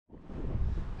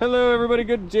Hello everybody,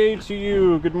 good day to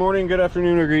you. Good morning, good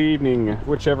afternoon, or good evening,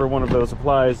 whichever one of those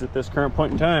applies at this current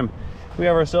point in time. We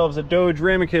have ourselves a Dodge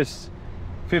Ramicus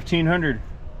 1500.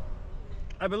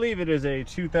 I believe it is a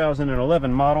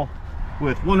 2011 model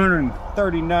with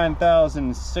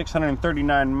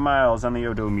 139,639 miles on the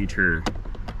odometer.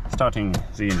 Starting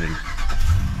the engine.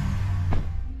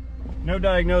 No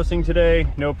diagnosing today,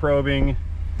 no probing,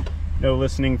 no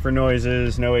listening for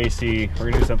noises, no AC. We're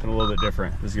gonna do something a little bit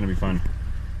different. This is gonna be fun.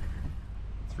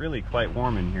 It's really quite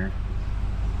warm in here.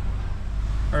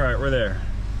 All right, we're there.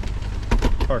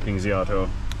 Parking the auto.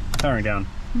 Powering down.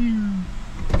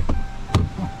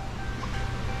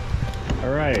 All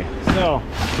right, so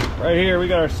right here we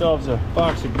got ourselves a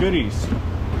box of goodies.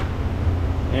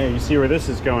 Yeah, you see where this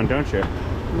is going, don't you?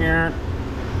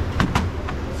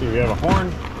 See, we have a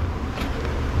horn.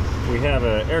 We have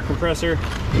an air compressor.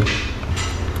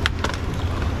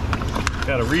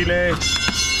 Got a relay. A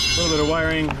little bit of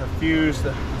wiring, a fuse,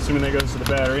 assuming that goes to the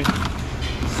battery.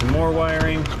 Some more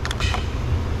wiring.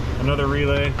 Another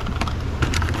relay.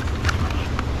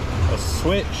 A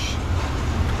switch.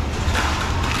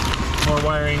 More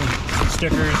wiring, some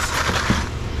stickers,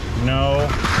 no,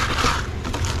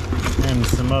 and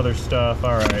some other stuff.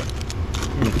 All right,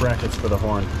 brackets for the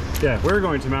horn. Yeah, we're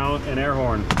going to mount an air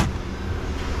horn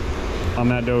on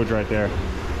that Dodge right there.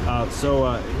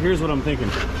 Here's what I'm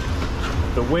thinking.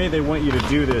 The way they want you to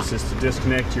do this is to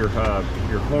disconnect your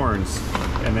horns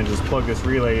and then just plug this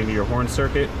relay into your horn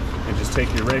circuit and just take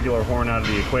your regular horn out of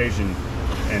the equation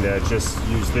and just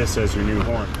use this as your new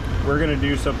horn. We're gonna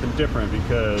do something different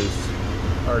because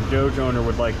our Dodge owner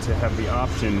would like to have the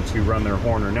option to run their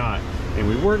horn or not. And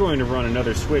we were going to run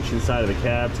another switch inside of the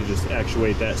cab to just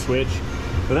actuate that switch,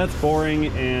 but that's boring.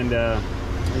 And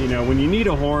you know, when you need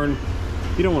a horn,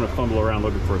 you don't want to fumble around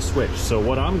looking for a switch. So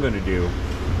what I'm going to do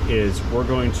is we're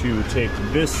going to take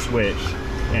this switch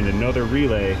and another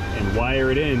relay and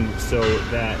wire it in so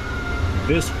that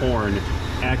this horn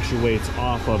actuates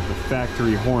off of the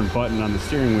factory horn button on the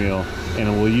steering wheel, and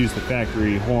it will use the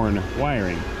factory horn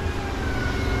wiring.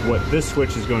 What this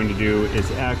switch is going to do is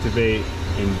activate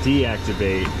and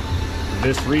deactivate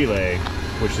this relay,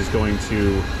 which is going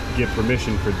to give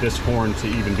permission for this horn to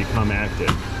even become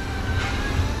active.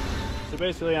 So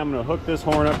basically I'm going to hook this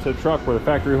horn up to the truck where the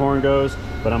factory horn goes,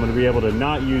 but I'm going to be able to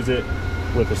not use it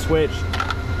with a switch,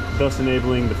 thus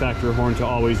enabling the factory horn to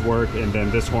always work, and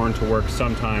then this horn to work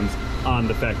sometimes on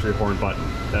the factory horn button.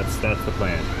 That's the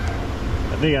plan.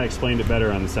 I think I explained it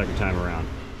better on the second time around.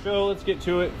 So let's get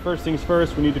to it. First things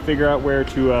first, we need to figure out where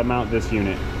to mount this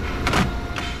unit.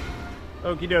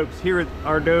 Okie dokes, here at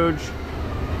our Dodge,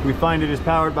 we find it is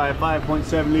powered by a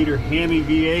 5.7 liter Hemi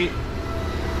V8,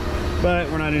 but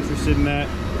we're not interested in that.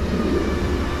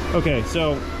 Okay,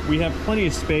 so we have plenty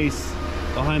of space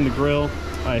behind the grill.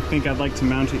 I think I'd like to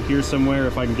mount it here somewhere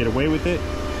if I can get away with it.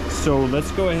 So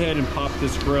let's go ahead and pop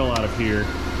this grill out of here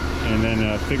and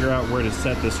then figure out where to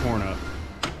set this horn up.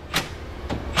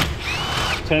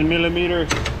 10 millimeter.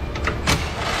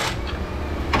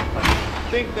 I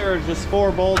think there are just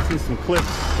 4 bolts and some clips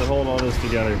to hold all this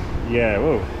together. Yeah,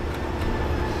 whoa.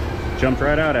 Jumped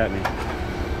right out at me.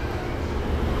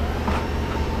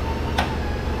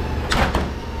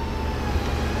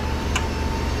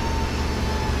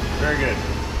 Very good.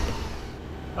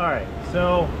 All right,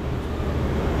 so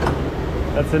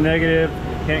that's a negative.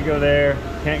 Can't go there.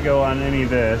 Can't go on any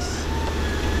of this.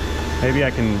 Maybe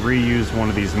I can reuse one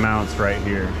of these mounts right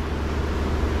here.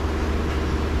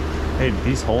 Hey, do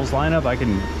these holes line up? I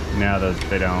can, no,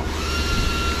 they don't.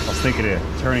 I was thinking of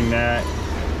turning that,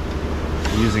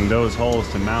 using those holes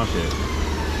to mount it.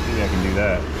 Maybe I can do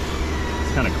that.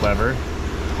 It's kind of clever.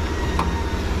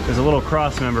 There's a little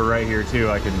cross member right here too.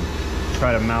 I can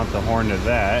try to mount the horn to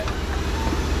that.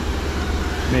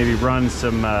 Maybe run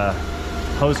some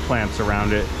hose clamps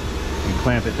around it and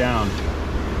clamp it down.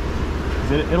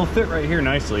 It'll fit right here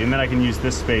nicely, and then I can use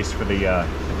this space for the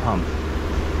pump.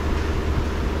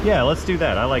 Yeah, let's do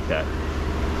that. I like that.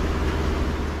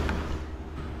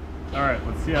 All right,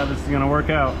 let's see how this is gonna work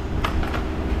out.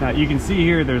 Now you can see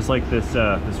here there's like this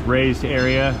this raised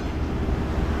area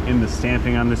in the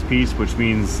stamping on this piece, which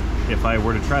means if I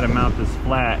were to try to mount this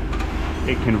flat,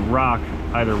 it can rock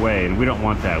either way, and we don't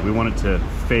want that. We want it to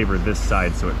favor this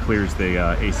side so it clears the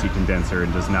AC condenser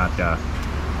and does not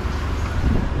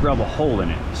rub a hole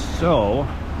in it. So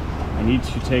I need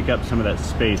to take up some of that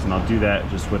space, and I'll do that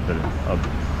just with a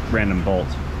random bolt.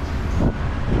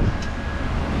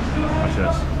 Watch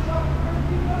this.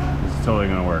 This is totally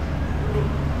gonna work.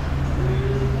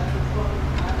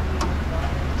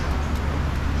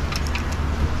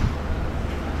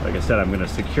 Like I said, I'm gonna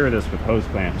secure this with hose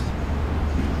clamps.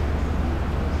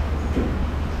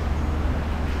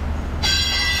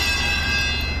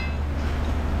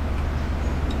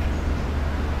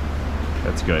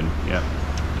 That's good, yep.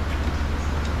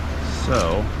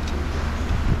 So,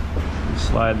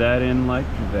 slide that in like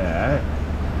that.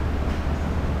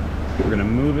 We're gonna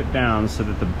move it down so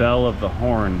that the bell of the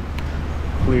horn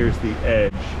clears the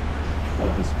edge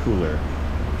of this cooler.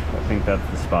 I think that's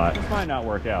the spot. This might not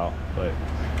work out, but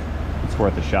it's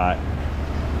worth a shot.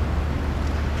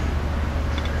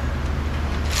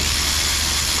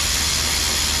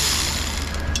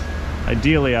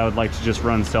 Ideally, I would like to just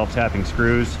run self-tapping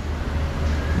screws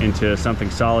into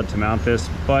something solid to mount this,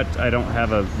 but I don't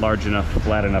have a large enough,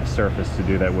 flat enough surface to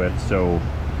do that with, so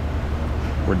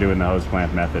we're doing the hose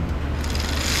clamp method.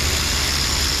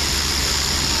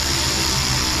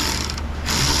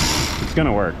 It's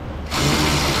gonna work.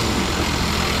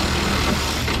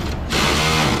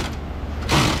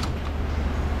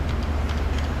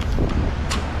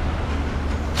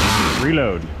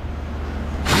 Reload.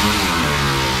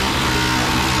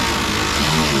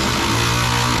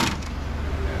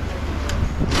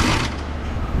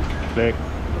 Click.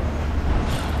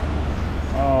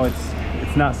 Oh,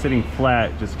 it's not sitting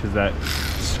flat just because that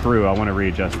screw. I want to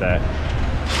readjust that.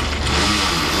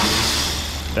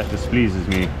 That displeases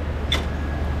me.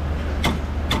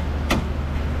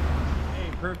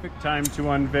 Hey, perfect time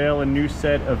to unveil a new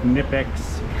set of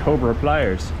Knipex Cobra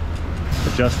pliers.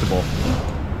 Adjustable.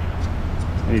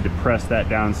 I need to press that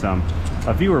down some.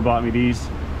 A viewer bought me these,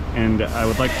 and I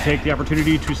would like to take the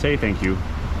opportunity to say thank you.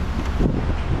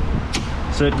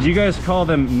 So do you guys call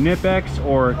them Knipex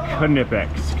or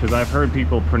Knipex? Because I've heard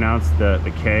people pronounce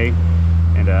the K,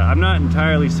 and I'm not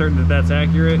entirely certain that that's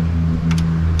accurate.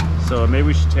 So maybe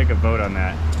we should take a vote on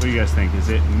that. What do you guys think? Is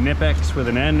it Knipex with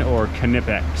an N or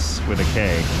Knipex with a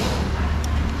K?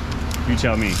 You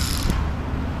tell me.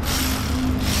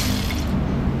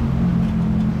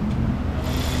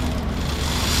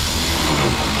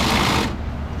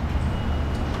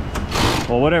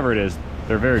 Well, whatever it is,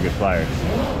 they're very good pliers.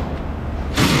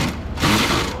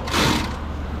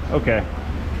 Okay,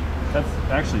 that's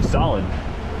actually solid,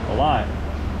 a lot.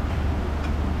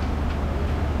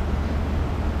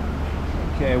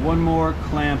 Okay, one more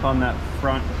clamp on that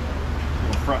front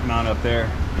mount up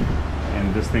there,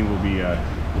 and this thing will be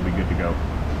good to go.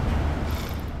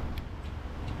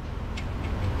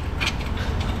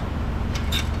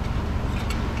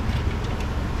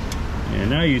 And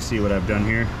now you see what I've done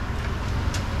here.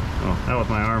 Oh, not with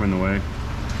my arm in the way.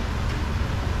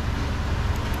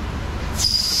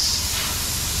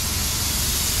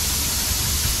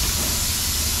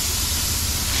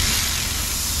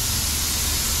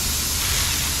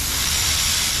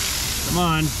 Come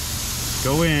on,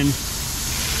 go in.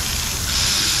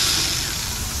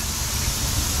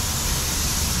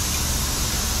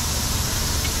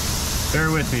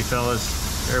 Bear with me, fellas.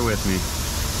 Bear with me.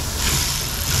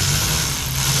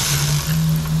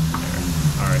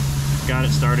 There. All right, got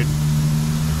it started.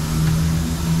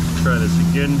 Try this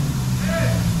again.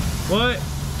 What?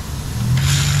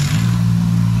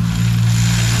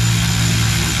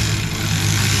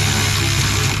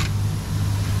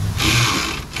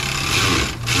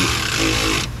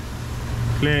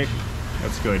 Click.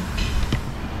 That's good.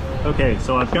 Okay,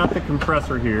 so I've got the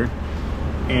compressor here,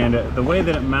 and the way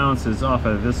that it mounts is off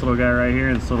of this little guy right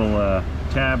here, this little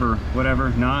tab or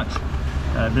whatever, notch.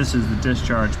 This is the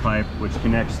discharge pipe, which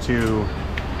connects to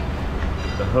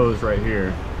the hose right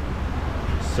here.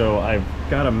 So I've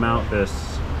got to mount this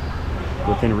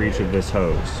within reach of this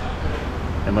hose,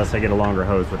 unless I get a longer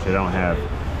hose, which I don't have.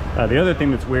 The other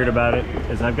thing that's weird about it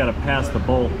is I've got to pass the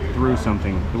bolt through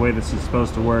something. The way this is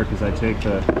supposed to work is I take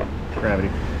the gravity.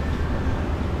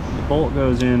 The bolt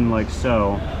goes in like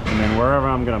so, and then wherever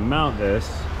I'm going to mount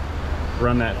this,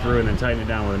 run that through and then tighten it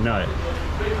down with a nut.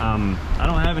 I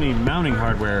don't have any mounting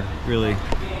hardware, really.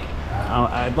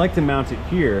 I'd like to mount it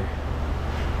here,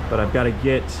 but I've got to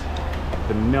get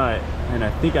the nut, and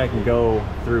I think I can go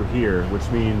through here, which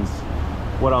means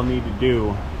what I'll need to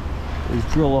do is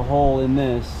drill a hole in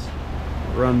this,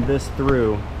 run this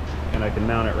through, and I can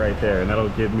mount it right there, and that'll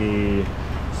give me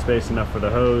space enough for the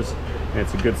hose, and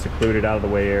it's a good secluded out of the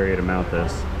way area to mount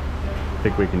this. I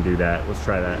think we can do that. Let's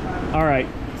try that. All right,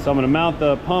 so I'm gonna mount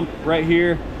the pump right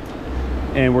here,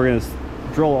 and we're gonna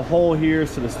drill a hole here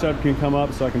so the stud can come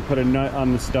up, so I can put a nut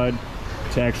on the stud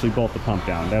to actually bolt the pump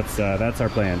down. That's our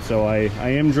plan. So I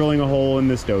am drilling a hole in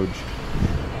this Doge.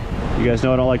 You guys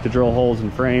know I don't like to drill holes in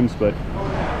frames, but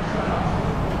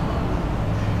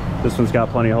this one's got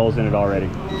plenty of holes in it already.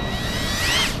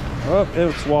 Oh,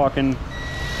 it's walking.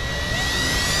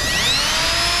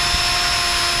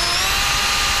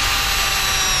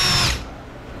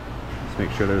 Let's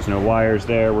make sure there's no wires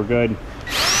there. We're good.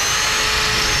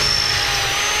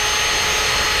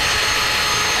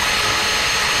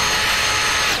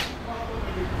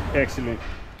 Excellent.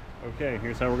 Okay,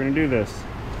 here's how we're gonna do this.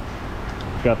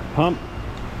 Got the pump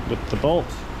with the bolt.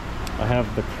 I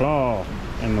have the claw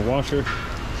and the washer.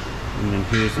 And then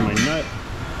here's my nut.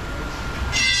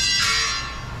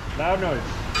 Loud noise.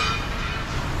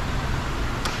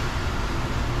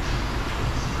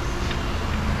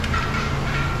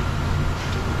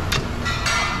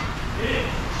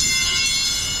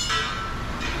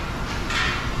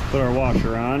 Put our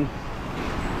washer on.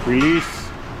 Release.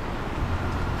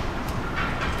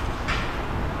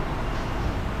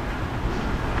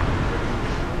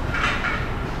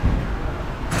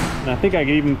 And I think I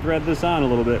can even thread this on a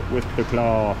little bit with the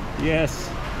claw. Yes,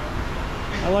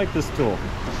 I like this tool.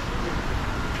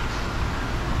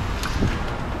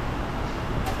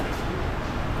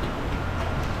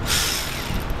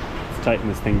 Let's tighten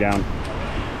this thing down.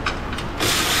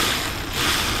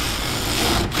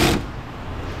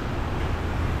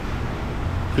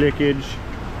 Clickage.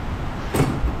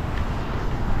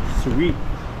 Sweet.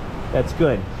 That's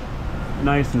good.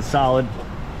 Nice and solid.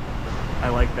 I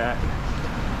like that.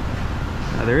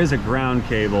 Now, there is a ground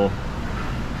cable.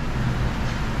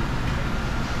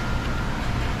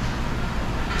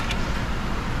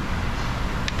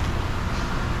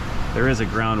 There is a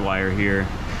ground wire here.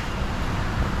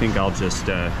 I think I'll just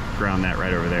ground that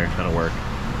right over there. That'll work.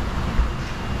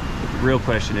 The real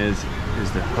question is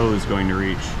the hose going to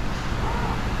reach?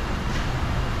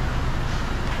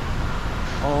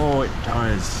 Oh, it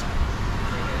does.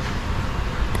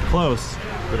 Close,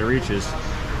 but it reaches.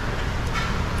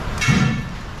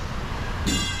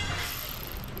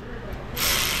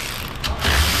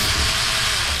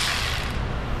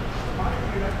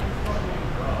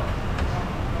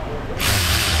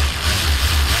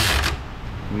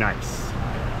 Nice.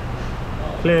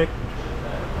 Click.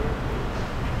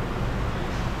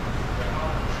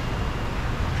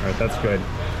 All right, that's good.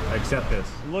 I accept this.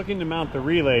 I'm looking to mount the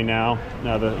relay now.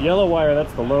 Now the yellow wire,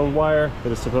 that's the load wire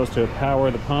that is supposed to power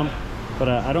the pump, but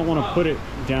I don't want to put it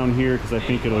down here because I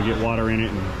think it'll get water in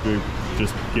it and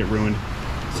just get ruined.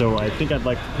 So I think I'd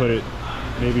like to put it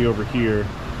maybe over here.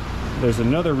 There's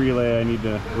another relay I need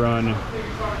to run.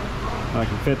 I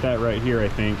can fit that right here, I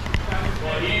think.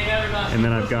 And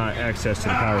then I've got access to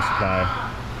the power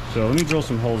supply. So let me drill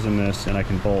some holes in this and I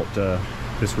can bolt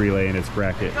this relay and its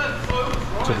bracket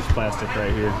to this plastic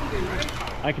right here.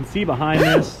 I can see behind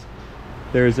this,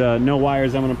 there's no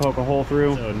wires I'm going to poke a hole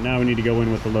through. So now we need to go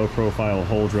in with the low profile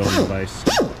hole drilling device.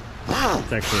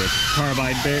 It's actually a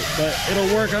carbide bit, but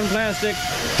it'll work on plastic.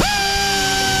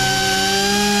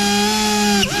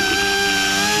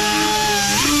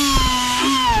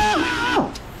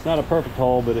 It's not a perfect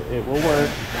hole, but it will work.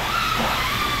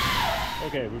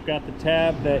 Okay, we've got the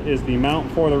tab that is the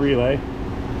mount for the relay.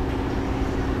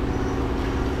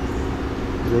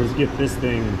 We'll just get this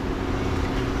thing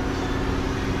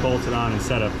bolted on and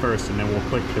set up first, and then we'll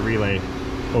click the relay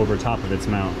over top of its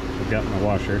mount. I've got my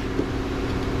washer.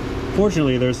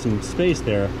 Fortunately, there's some space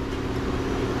there.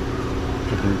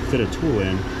 I can fit a tool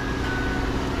in.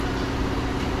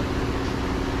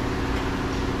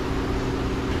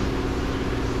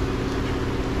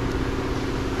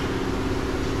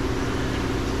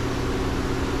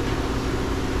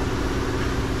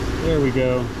 There we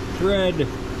go. Thread.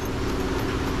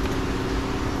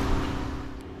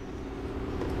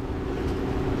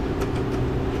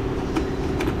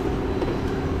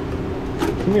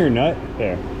 Come here, nut.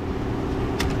 There.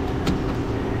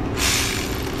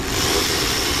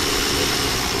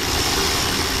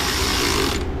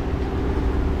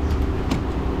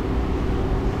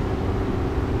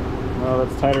 Well,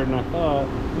 that's tighter than I thought.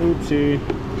 Oopsie.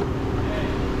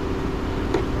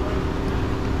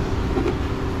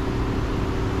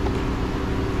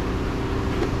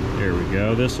 There we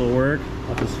go. This will work.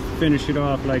 I'll just finish it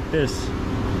off like this.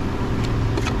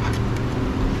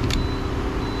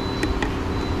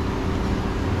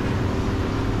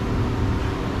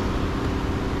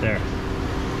 There.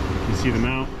 You can see the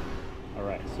mount. All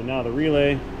right. So now the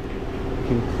relay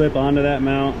can clip onto that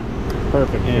mount.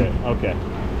 Perfect fit. Okay.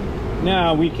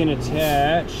 Now we can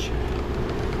attach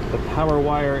the power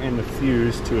wire and the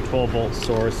fuse to a 12-volt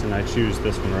source, and I choose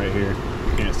this one right here.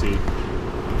 You can't see.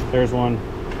 There's one.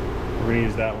 We're going to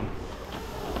use that one.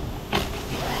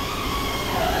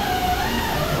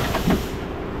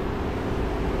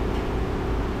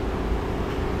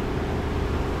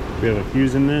 We have a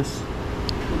fuse in this.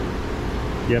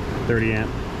 Yep, 30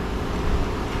 amp.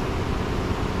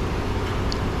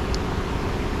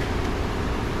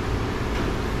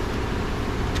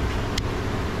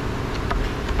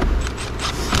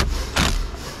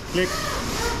 Click.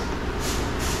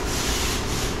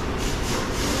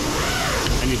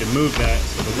 I need to move that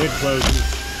so the lid closes.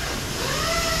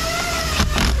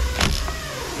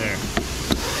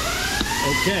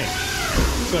 Okay,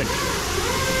 good.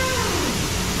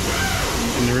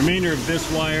 And the remainder of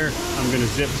this wire, I'm going to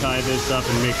zip tie this up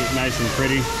and make it nice and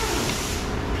pretty.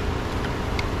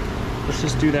 Let's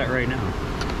just do that right now.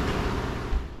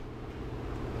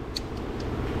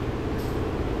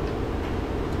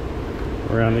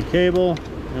 Around the cable,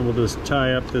 and we'll just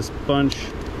tie up this bunch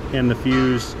and the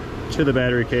fuse to the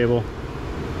battery cable,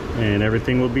 and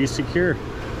everything will be secure.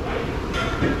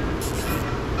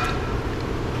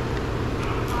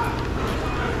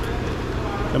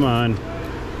 Come on.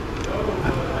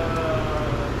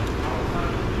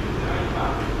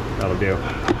 That'll do.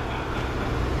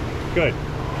 Good.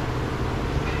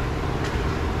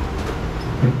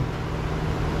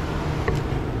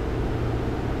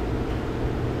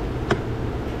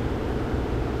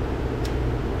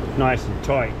 Nice and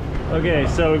tight. Okay,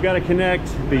 so we've got to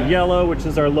connect the yellow, which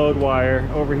is our load wire,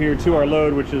 over here to our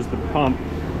load, which is the pump.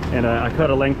 And I cut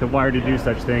a length of wire to do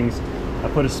such things. I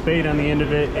put a spade on the end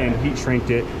of it and heat shrinked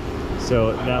it,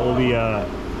 so that will be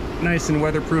nice and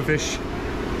weatherproofish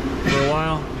for a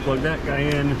while. Plug that guy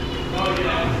in.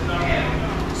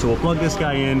 So we'll plug this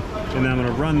guy in, and then I'm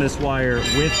going to run this wire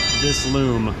with this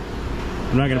loom.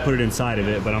 I'm not going to put it inside of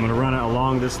it, but I'm going to run it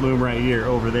along this loom right here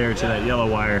over there to that yellow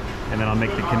wire, and then I'll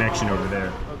make the connection over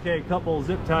there. Okay, a couple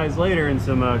zip ties later and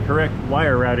some correct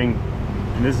wire routing,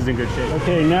 and this is in good shape.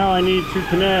 Okay, now I need to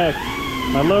connect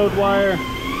my load wire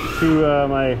to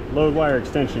my load wire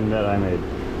extension that I made.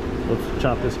 Let's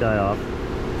chop this guy off.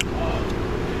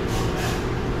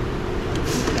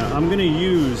 Now I'm going to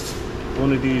use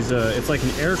one of these, it's like an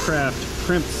aircraft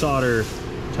crimp solder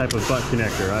type of butt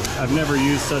connector. I've never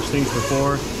used such things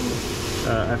before.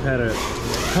 I've had a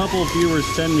couple viewers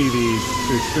send me these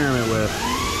to experiment with.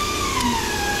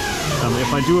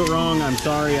 If I do it wrong, I'm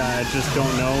sorry, I just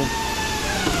don't know.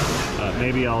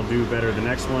 Maybe I'll do better the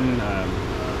next one.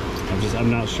 I'm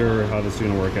not sure how this is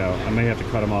going to work out. I may have to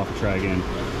cut them off and try again.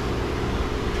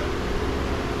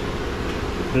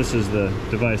 This is the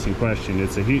device in question.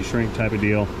 It's a heat shrink type of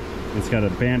deal. It's got a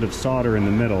band of solder in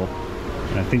the middle,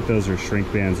 and I think those are shrink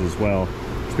bands as well.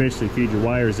 It's basically feed your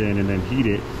wires in and then heat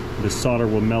it. The solder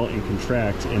will melt and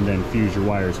contract and then fuse your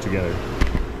wires together.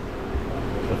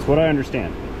 That's what I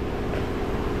understand.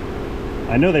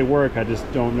 I know they work, I just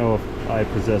don't know if I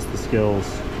possess the skills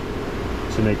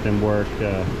to make them work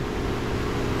in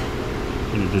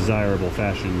a desirable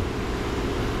fashion.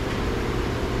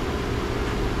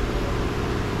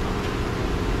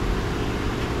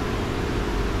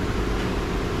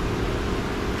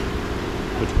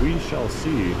 Which we shall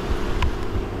see.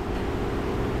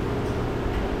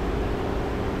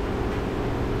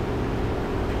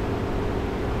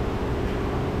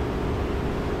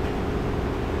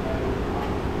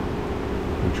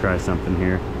 Let me try something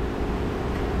here.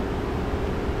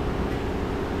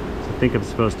 So I think I'm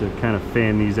supposed to kind of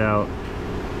fan these out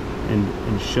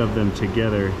and shove them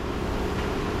together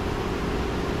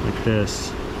like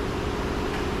this.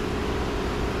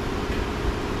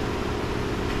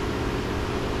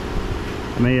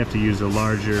 I may have to use a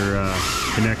larger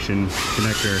connector.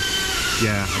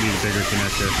 Yeah, I need a bigger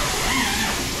connector.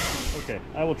 Okay,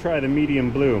 I will try the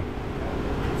medium blue.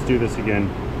 Let's do this again.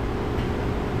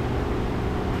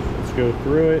 Let's go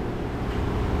through it.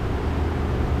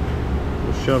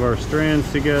 We'll shove our strands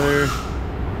together.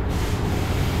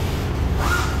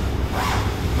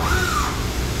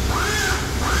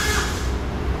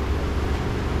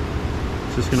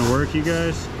 Is this gonna work, you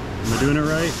guys? Am I doing it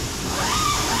right?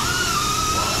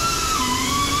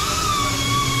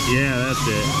 Yeah, that's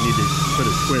it. Need to put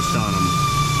a twist on them.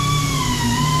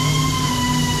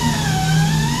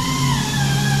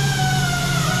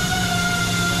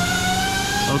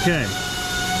 Okay.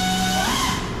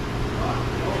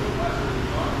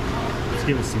 Let's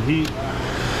give it some heat.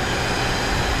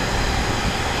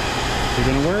 Is it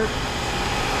gonna work?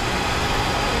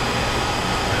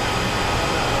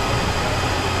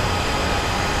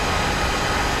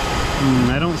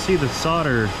 I don't see the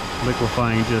solder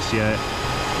liquefying just yet.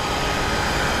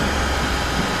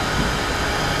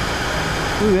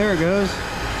 Ooh, there it goes.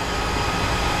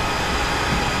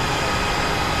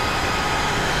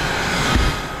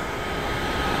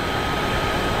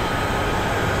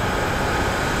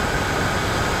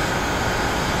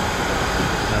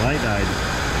 My light died.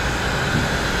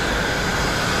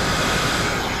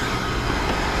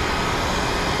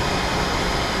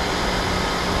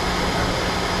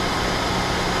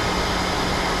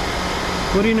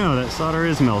 What do you know? That solder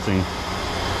is melting.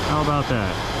 How about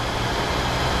that?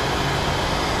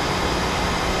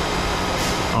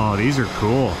 Oh, these are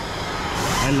cool.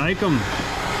 I like them.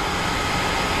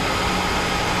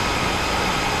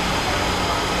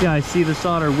 Yeah, I see the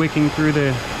solder wicking through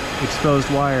the exposed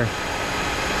wire.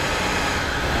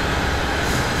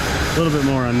 A little bit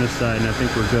more on this side and I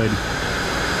think we're good.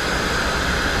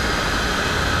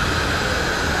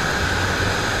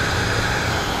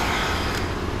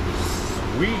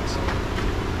 Sweet.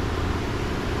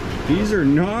 These are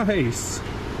nice.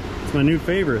 It's my new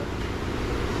favorite.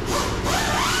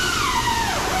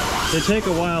 They take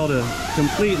a while to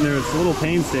complete and it's a little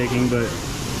painstaking, but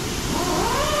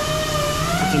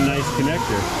it's a nice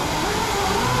connector.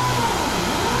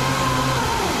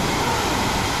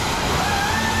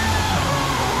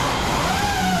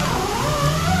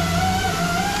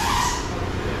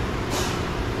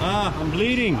 Ah, I'm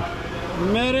bleeding.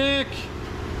 Medic!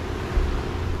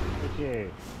 Okay,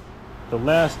 the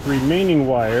last remaining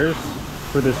wires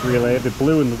for this relay, the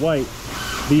blue and the white,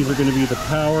 these are going to be the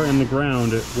power and the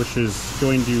ground, which is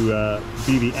going to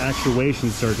be the actuation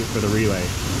circuit for the relay.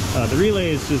 The relay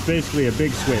is just basically a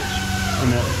big switch,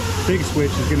 and that big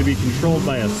switch is going to be controlled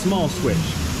by a small switch.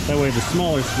 That way the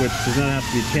smaller switch does not have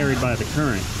to be carried by the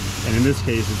current. And in this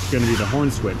case, it's going to be the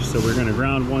horn switch. So we're going to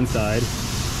ground one side,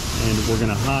 and we're going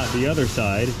to hot the other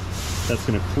side. That's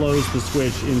going to close the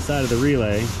switch inside of the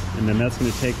relay, and then that's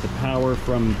going to take the power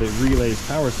from the relay's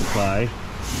power supply,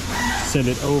 send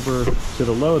it over to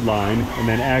the load line, and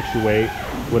then actuate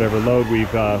whatever load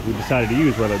we've decided to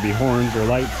use, whether it be horns or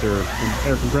lights or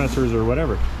air compressors or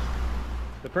whatever.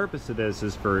 The purpose of this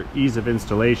is for ease of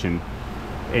installation,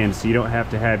 and so you don't have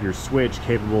to have your switch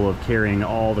capable of carrying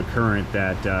all the current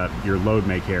that your load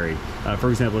may carry. For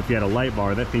example, if you had a light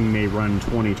bar, that thing may run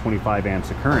 20-25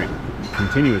 amps of current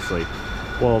continuously.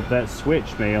 Well, that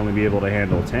switch may only be able to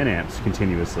handle 10 amps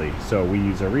continuously, so we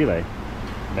use a relay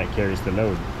that carries the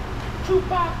load.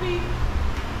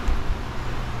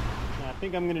 I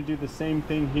think I'm going to do the same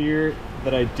thing here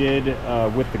that I did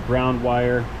with the ground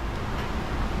wire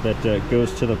that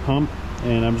goes to the pump,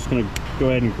 and I'm just going to go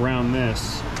ahead and ground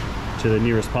this to the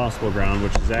nearest possible ground,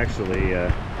 which is actually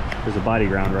there's a body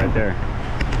ground right there.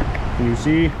 Can you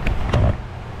see?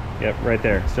 Yep, right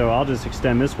there. So I'll just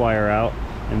extend this wire out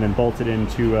and then bolt it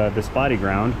into this body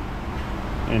ground,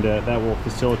 and that will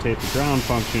facilitate the ground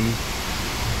function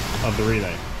of the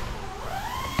relay.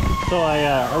 So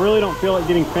I really don't feel like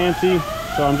getting fancy,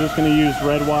 so I'm just going to use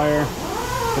red wire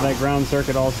for that ground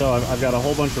circuit also. I've got a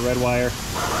whole bunch of red wire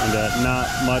and not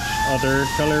much other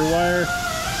color wire,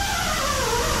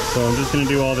 so I'm just going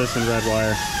to do all this in red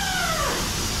wire.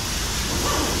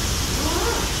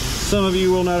 Some of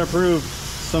you will not approve,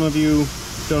 some of you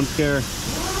don't care.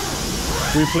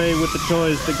 We play with the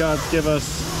toys the gods give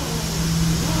us.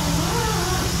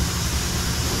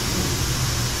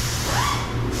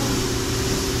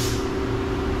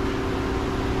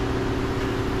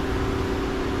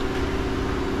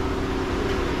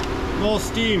 More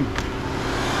steam.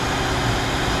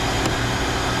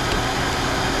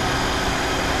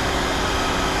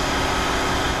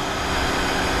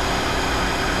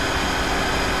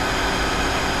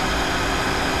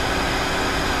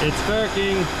 It's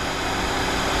working.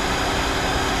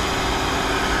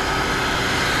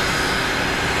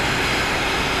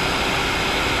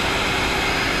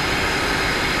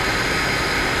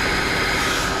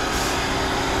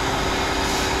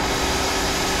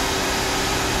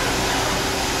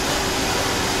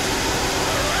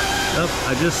 Oh,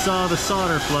 I just saw the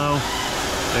solder flow.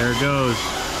 There it goes.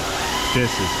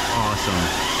 This is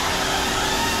awesome.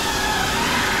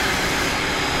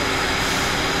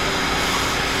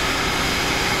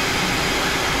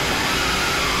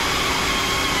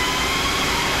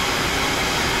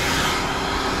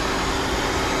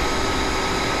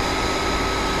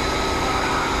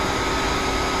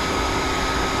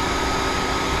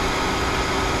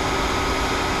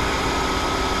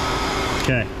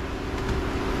 Okay.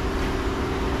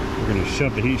 We're going to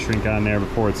shove the heat shrink on there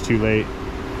before it's too late.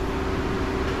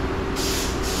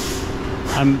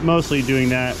 I'm mostly doing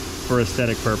that for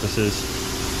aesthetic purposes.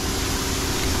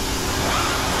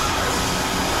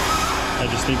 I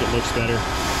just think it looks better.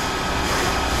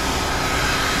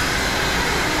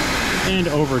 And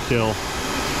overkill.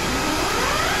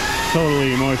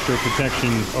 Totally moisture protection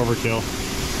overkill.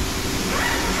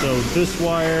 So this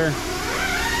wire,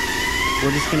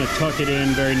 we're just going to tuck it in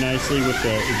very nicely with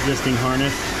the existing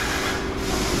harness,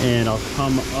 and I'll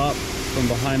come up from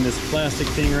behind this plastic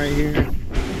thing right here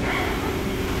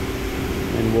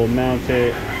and we'll mount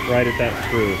it right at that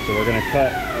screw. So we're going to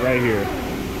cut right here.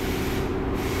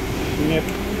 Snip.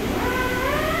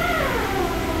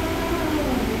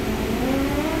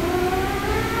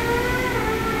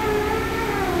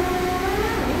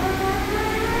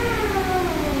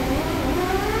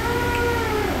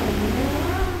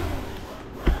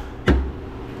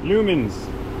 Lumens.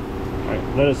 All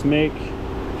right, let us make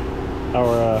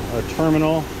our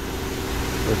terminal,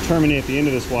 or terminate at the end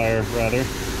of this wire rather,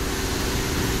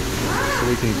 so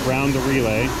we can ground the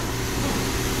relay.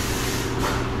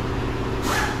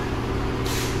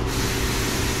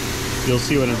 You'll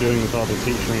see what I'm doing with all this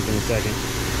heat shrink in a second.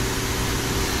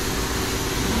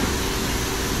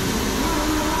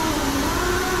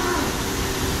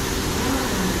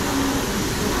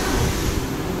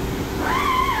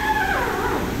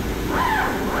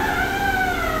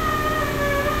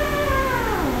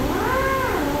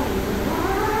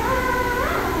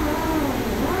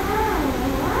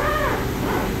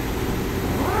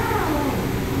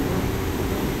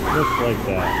 Just like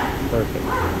that. Perfect.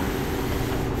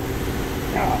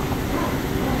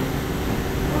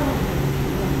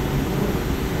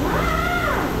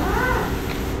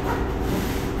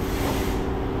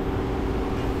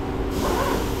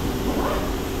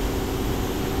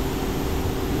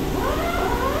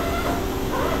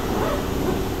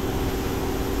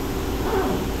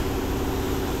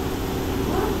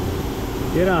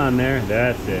 Get on there.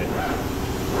 That's it.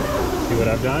 See what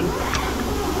I've done?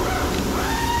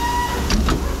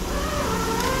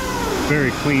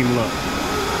 Very clean look.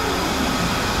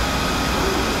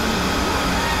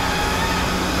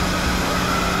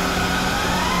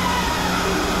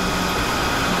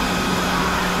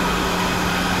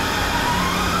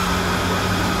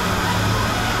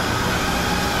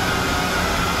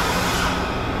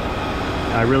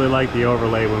 I really like the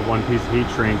overlay when one piece of heat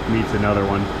shrink meets another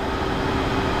one.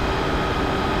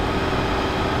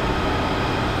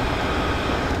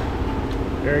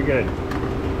 Very good.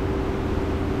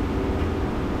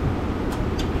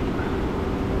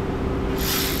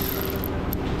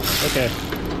 Okay.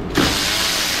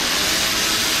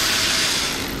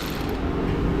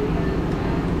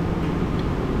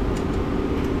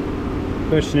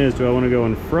 Question is, do I want to go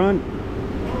in front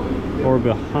or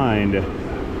behind?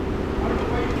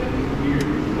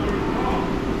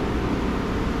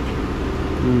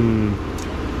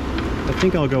 I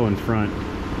think I'll go in front.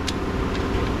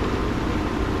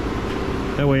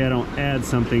 That way I don't add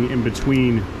something in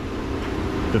between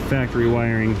the factory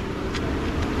wiring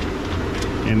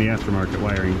and the aftermarket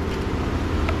wiring.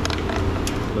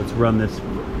 Let's run this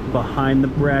behind the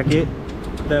bracket.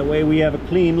 That way we have a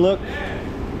clean look.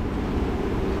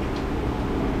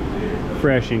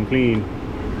 Fresh and clean.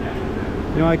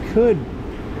 You know, I could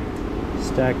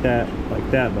stack that like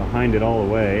that behind it all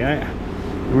the way.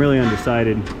 I'm really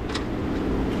undecided.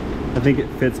 I think it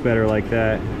fits better like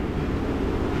that.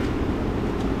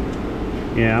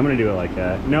 Yeah, I'm gonna do it like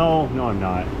that. No, I'm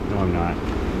not. No, I'm not.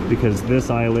 Because this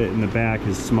eyelet in the back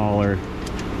is smaller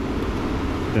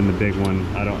than the big one.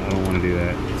 I don't want to do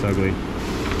that. It's ugly.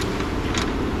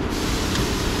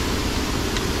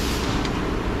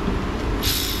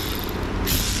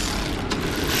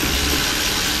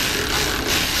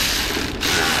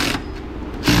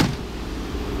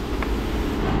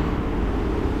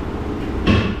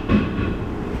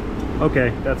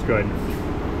 Okay, that's good.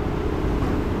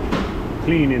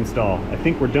 Clean install. I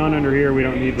think we're done under here. We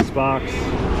don't need this box.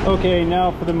 Okay, now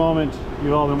for the moment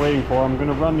you've all been waiting for. I'm going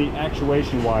to run the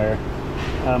actuation wire.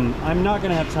 I'm not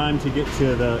going to have time to get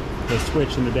to the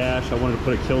switch in the dash. I wanted to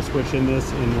put a kill switch in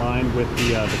this in line with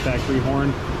the factory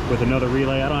horn with another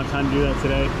relay. I don't have time to do that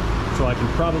today, so I can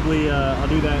probably I'll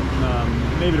do that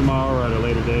maybe tomorrow or at a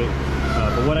later date.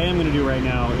 But what I am going to do right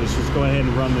now is just go ahead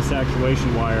and run this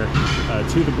actuation wire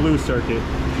to the blue circuit,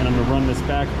 and I'm going to run this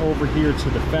back over here to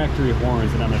the factory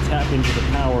horns, and I'm going to tap into the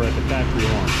power at the factory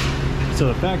horn. So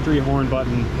the factory horn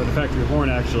button, or the factory horn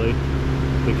actually,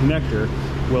 the connector,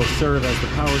 will serve as the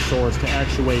power source to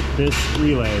actuate this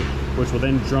relay, which will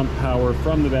then jump power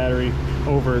from the battery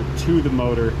over to the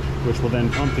motor, which will then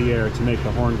pump the air to make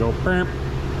the horn go bam.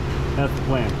 That's the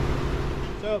plan.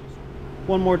 So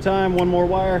one more time, one more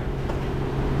wire.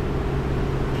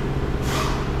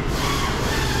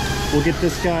 We'll get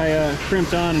this guy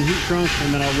crimped on and heat shrunk,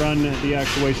 and then I'll run the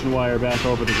actuation wire back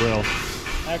over the grill.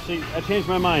 Actually, I changed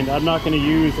my mind. I'm not going to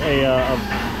use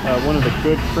one of the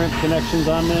good crimp connections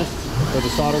on this, or the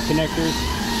solder connectors,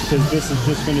 because this is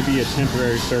just going to be a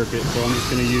temporary circuit. So I'm just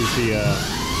going to use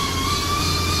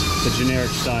the generic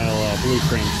style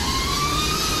blueprints.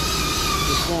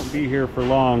 This won't be here for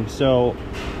long, so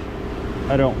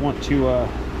I don't want to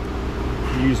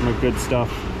use my good stuff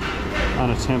on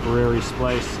a temporary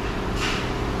splice.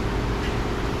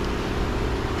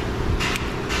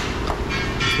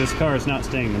 This car is not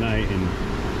staying the night, and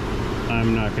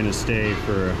I'm not going to stay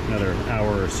for another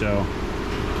hour or so.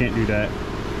 Can't do that.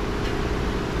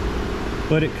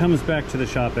 But it comes back to the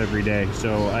shop every day,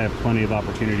 so I have plenty of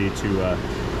opportunity to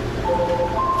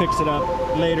fix it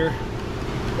up later.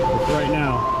 But right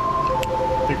now,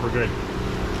 think we're good.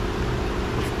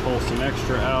 Let's pull some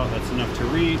extra out. That's enough to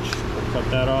reach. We'll cut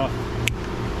that off.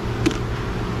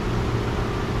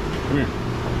 Come here.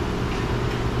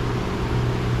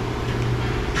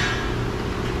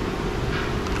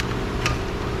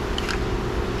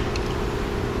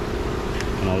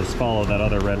 And I'll just follow that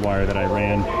other red wire that I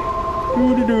ran.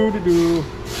 Do-do-do-do-do.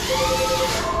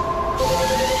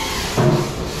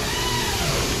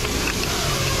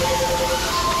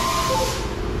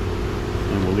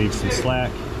 And we'll leave some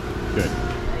slack. Good.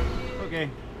 Okay,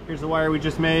 here's the wire we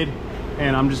just made.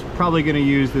 And I'm just probably gonna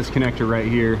use this connector right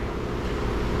here.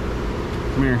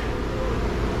 Come here.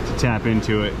 To tap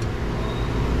into it.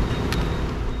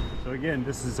 So again,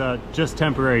 this is just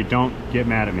temporary. Don't get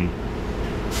mad at me.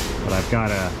 But I've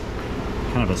got a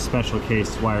kind of a special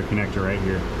case wire connector right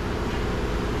here.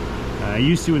 I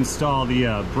used to install the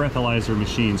breathalyzer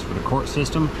machines for the court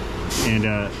system, and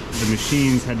the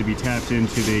machines had to be tapped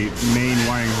into the main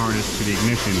wiring harness to the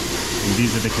ignition, and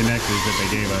these are the connectors that they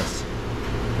gave us.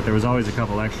 But there was always a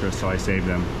couple extras, so I saved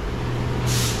them.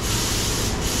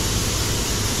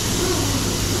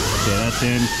 Okay, that's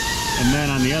in. And then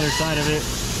on the other side of it,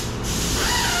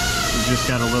 we've just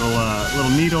got a little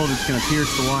needle that's going to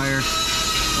pierce the wire,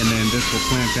 and then this will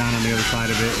clamp down on the other side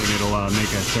of it, and it'll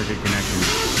make a circuit connection.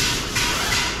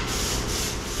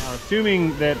 Now,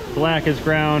 assuming that black is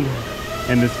ground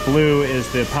and this blue is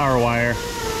the power wire,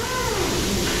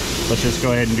 let's just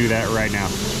go ahead and do that right now.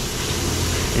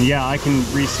 And yeah, I can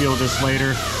reseal this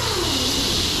later.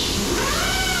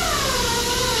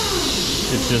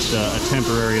 It's just a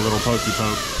temporary little pokey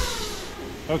poke.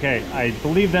 Okay, I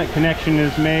believe that connection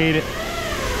is made.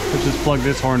 Let's just plug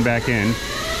this horn back in.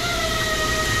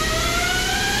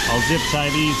 I'll zip tie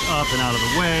these up and out of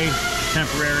the way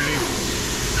temporarily.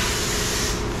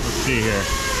 Let's see here.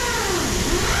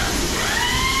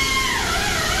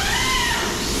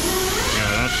 Yeah,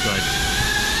 that's good.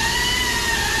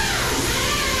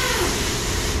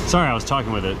 Sorry, I was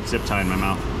talking with a zip tie in my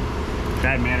mouth.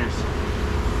 Bad manners.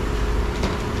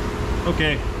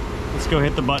 Okay, let's go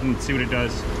hit the button, see what it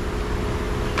does.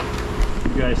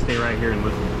 You guys stay right here and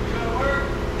listen.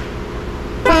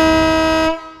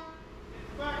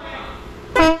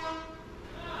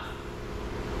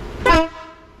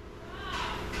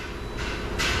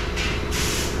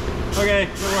 Okay, it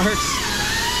works.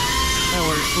 That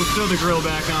works. Let's throw the grill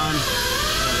back on.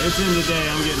 It's in the day.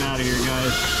 I'm getting out of here,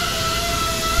 guys.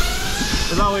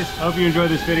 As always, I hope you enjoyed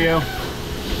this video.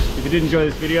 If you did enjoy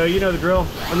this video, you know the drill.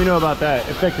 Let me know about that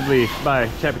effectively by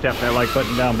tapping that like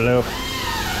button down below.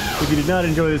 If you did not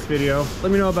enjoy this video,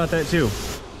 let me know about that too.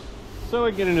 So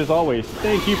again, and as always,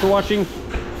 thank you for watching,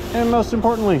 and most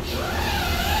importantly,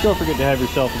 don't forget to have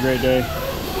yourself a great day.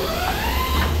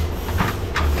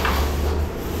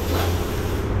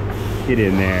 Get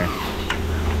in there.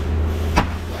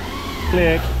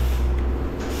 Click.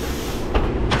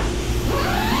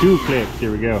 2 clicks,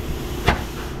 here we go.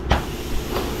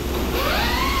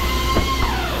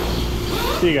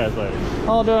 See you guys later.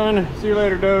 All done. See you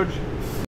later, Doge.